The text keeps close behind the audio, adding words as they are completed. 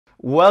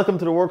Welcome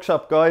to the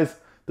workshop,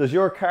 guys. Does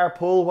your car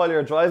pull while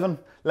you're driving?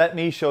 Let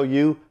me show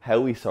you how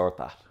we sort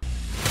that.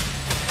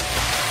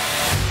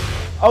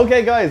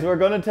 Okay guys, we're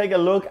going to take a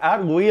look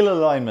at wheel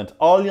alignment.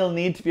 All you'll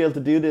need to be able to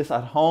do this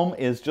at home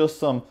is just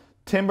some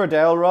timber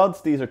dowel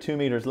rods, these are 2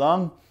 meters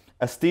long,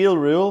 a steel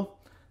rule,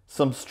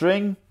 some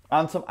string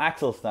and some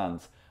axle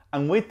stands.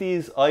 And with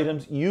these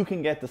items you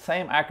can get the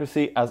same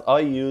accuracy as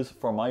I use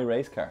for my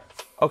race car.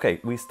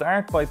 Okay, we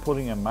start by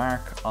putting a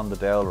mark on the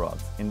dowel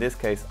rods. In this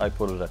case I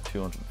put it at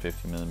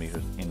 250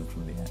 millimeters in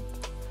from the end.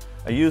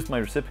 I used my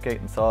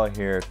reciprocating saw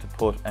here to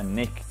put a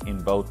nick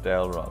in both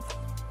dowel rods.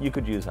 You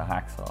could use a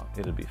hacksaw,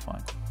 it'll be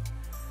fine.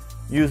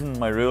 Using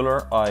my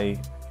ruler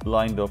I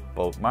lined up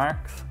both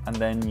marks and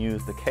then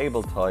used the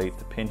cable tie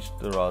to pinch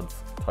the rods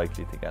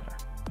tightly together.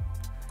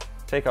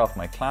 Take off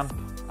my clamp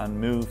and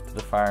move to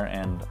the far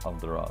end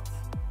of the rods.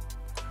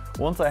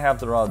 Once I have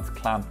the rods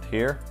clamped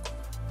here,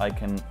 I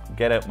can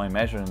get out my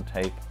measuring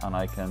tape and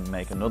I can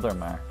make another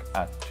mark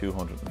at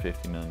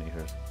 250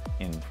 millimeters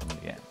in from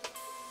the end.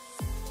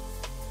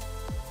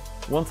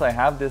 Once I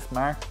have this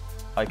mark,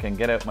 I can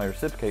get out my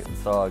reciprocating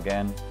saw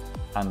again,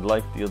 and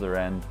like the other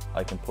end,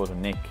 I can put a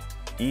nick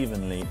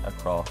evenly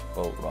across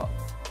both rods.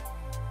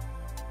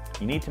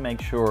 You need to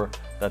make sure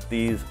that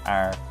these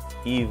are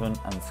even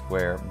and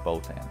square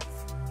both ends.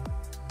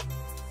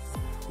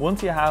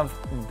 Once you have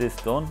this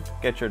done,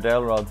 get your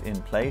dowel rods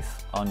in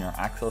place on your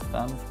axle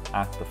stands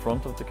at the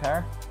front of the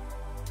car,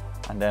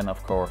 and then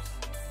of course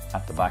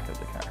at the back of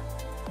the car.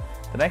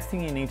 The next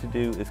thing you need to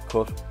do is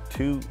cut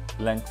 2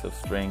 lengths of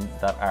string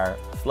that are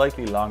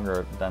slightly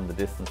longer than the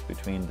distance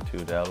between the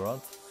 2 dowel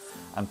rods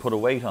and put a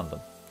weight on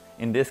them.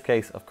 In this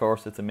case, of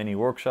course, it's a mini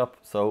workshop,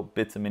 so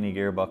bits of mini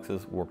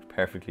gearboxes worked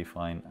perfectly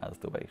fine as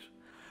the weight.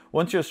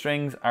 Once your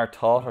strings are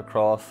taut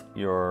across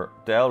your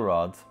dowel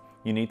rods,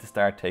 you need to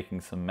start taking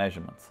some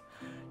measurements.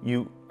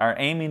 You are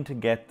aiming to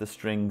get the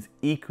strings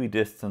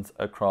equidistant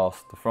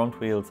across the front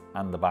wheels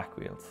and the back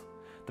wheels.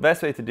 The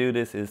best way to do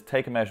this is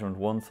take a measurement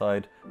one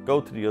side,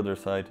 go to the other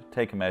side,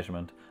 take a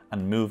measurement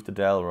and move the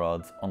dowel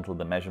rods until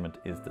the measurement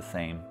is the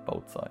same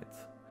both sides.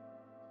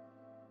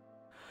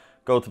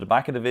 Go to the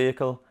back of the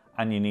vehicle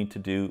and you need to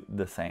do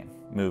the same,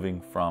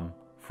 moving from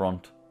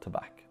front to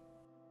back.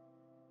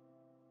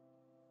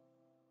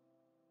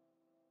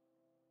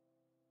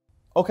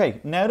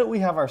 Okay, now that we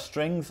have our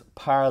strings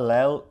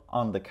parallel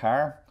on the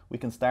car, we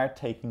can start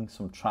taking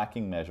some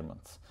tracking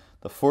measurements.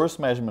 The first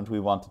measurement we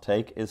want to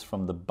take is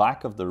from the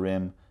back of the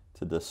rim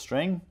to the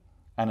string,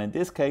 and in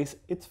this case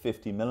it's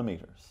 50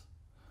 millimeters.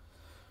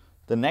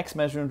 The next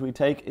measurement we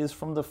take is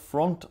from the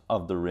front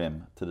of the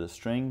rim to the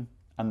string,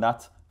 and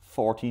that's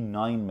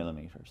 49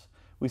 millimeters.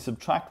 We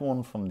subtract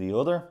one from the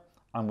other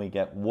and we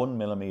get 1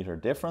 millimeter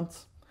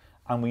difference,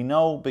 and we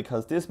know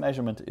because this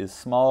measurement is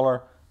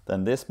smaller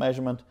than this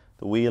measurement,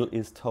 the wheel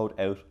is towed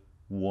out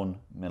 1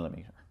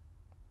 millimeter.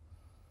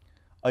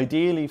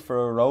 Ideally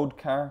for a road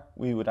car,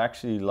 we would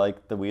actually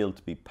like the wheel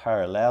to be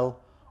parallel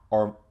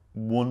or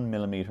 1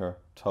 millimeter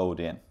towed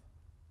in.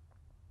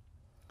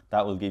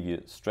 That will give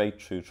you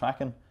straight through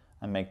tracking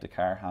and make the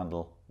car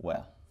handle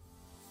well.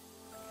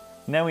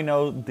 Now we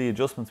know the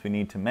adjustments we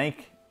need to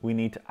make, we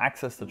need to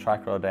access the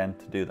track rod end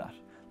to do that.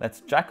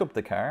 Let's jack up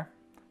the car,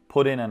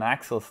 put in an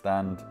axle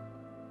stand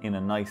in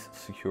a nice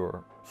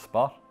secure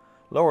spot,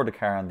 lower the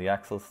car on the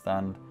axle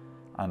stand,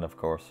 and of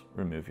course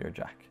remove your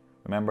jack.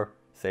 Remember,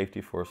 safety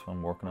first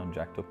when working on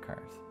jacked up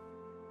cars.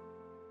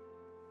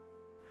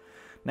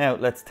 Now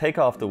let's take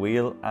off the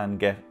wheel and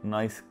get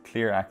nice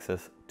clear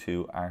access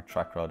to our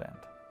track rod end.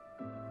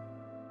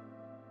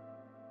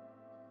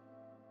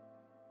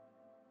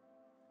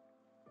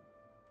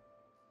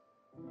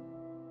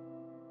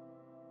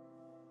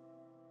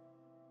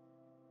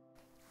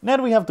 Now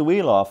that we have the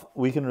wheel off,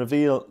 we can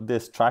reveal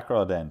this track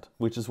rod end,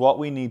 which is what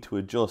we need to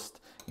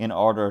adjust in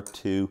order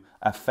to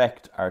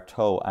affect our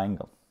tow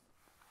angle.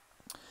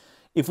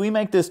 If we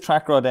make this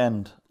track rod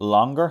end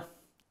longer,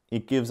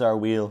 it gives our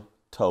wheel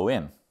tow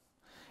in.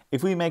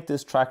 If we make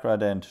this track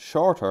rod end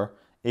shorter,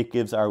 it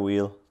gives our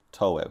wheel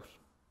tow out.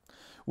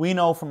 We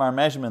know from our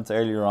measurements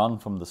earlier on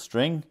from the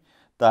string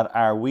that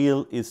our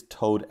wheel is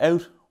towed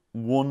out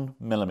 1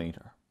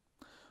 millimeter.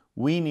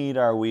 We need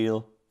our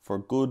wheel for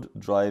good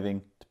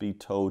driving to be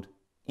towed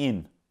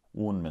in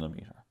 1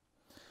 millimeter.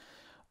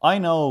 I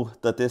know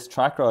that this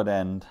track rod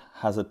end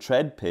has a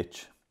tread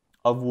pitch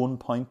of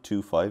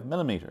 1.25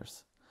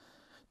 millimeters.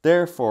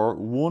 Therefore,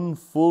 one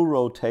full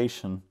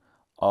rotation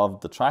of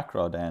the track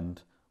rod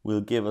end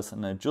will give us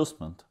an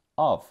adjustment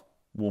of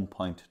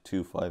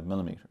 1.25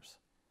 millimeters.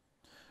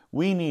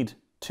 We need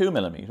 2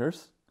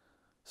 millimeters,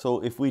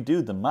 so if we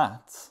do the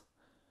maths,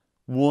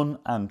 1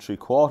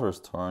 3/4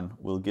 turn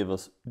will give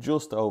us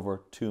just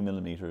over 2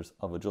 millimeters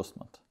of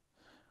adjustment.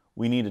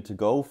 We needed to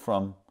go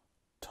from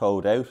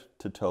towed out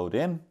to towed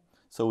in,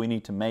 so we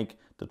need to make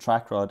the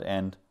track rod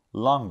end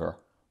longer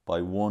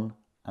by 1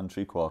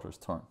 3/4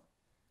 turn.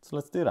 So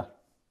let's do that.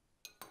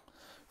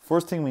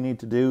 First thing we need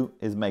to do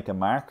is make a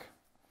mark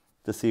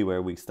to see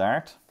where we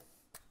start.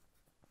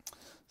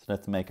 So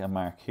let's make a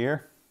mark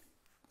here,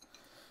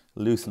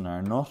 loosen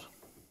our nut,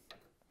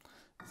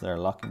 our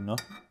locking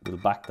nut. We'll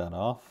back that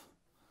off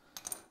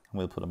and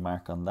we'll put a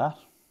mark on that.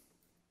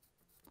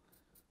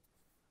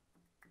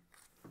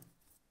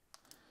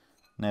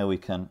 Now we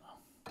can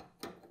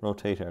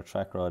rotate our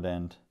track rod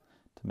end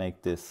to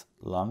make this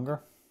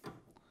longer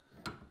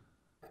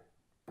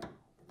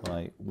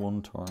by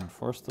 1 turn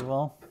first of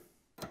all.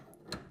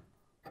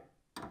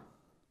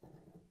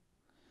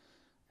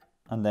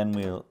 And then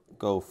we'll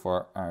go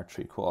for our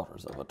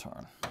 3/4 of a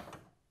turn.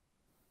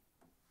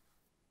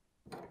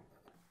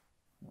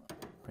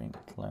 Bring it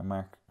till our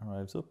mark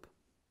arrives up.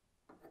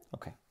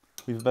 Okay,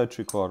 we've about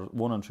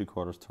 1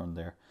 3/4 turn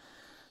there.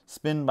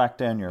 Spin back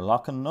down your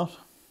locking nut.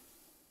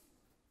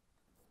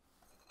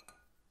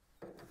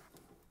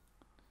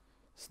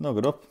 Snug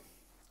it up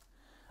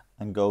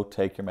and go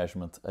take your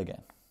measurements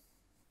again.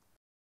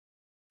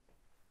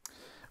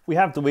 We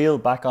have the wheel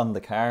back on the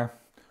car.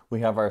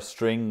 We have our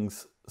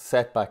strings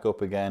set back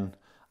up again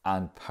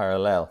and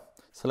parallel.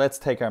 So let's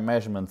take our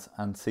measurements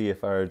and see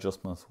if our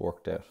adjustments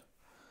worked out.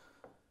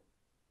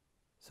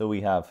 So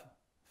we have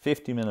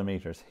 50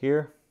 millimeters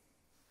here.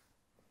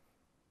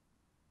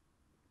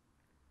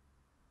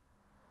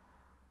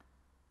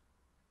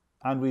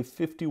 And we've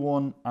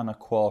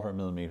 51¼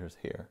 millimeters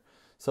here.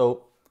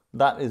 So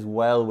that is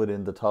well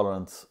within the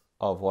tolerance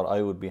of what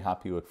I would be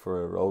happy with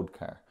for a road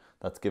car.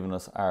 That's given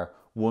us our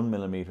 1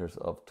 millimeters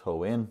of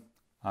toe in,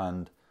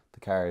 and the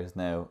car is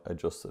now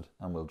adjusted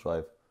and will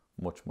drive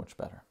much, much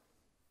better.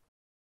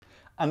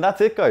 And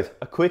that's it, guys.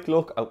 A quick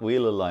look at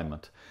wheel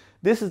alignment.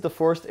 This is the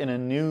first in a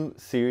new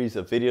series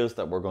of videos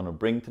that we're going to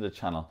bring to the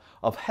channel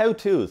of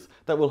how-tos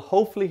that will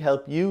hopefully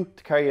help you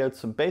to carry out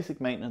some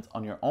basic maintenance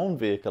on your own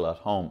vehicle at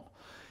home.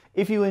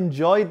 If you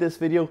enjoyed this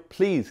video,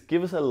 please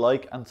give us a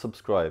like and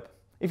subscribe.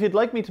 If you'd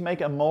like me to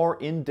make a more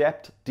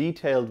in-depth,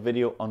 detailed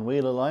video on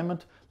wheel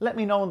alignment, let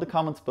me know in the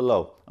comments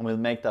below and we'll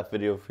make that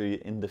video for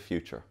you in the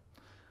future.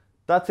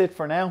 That's it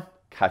for now.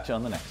 Catch you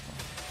on the next one.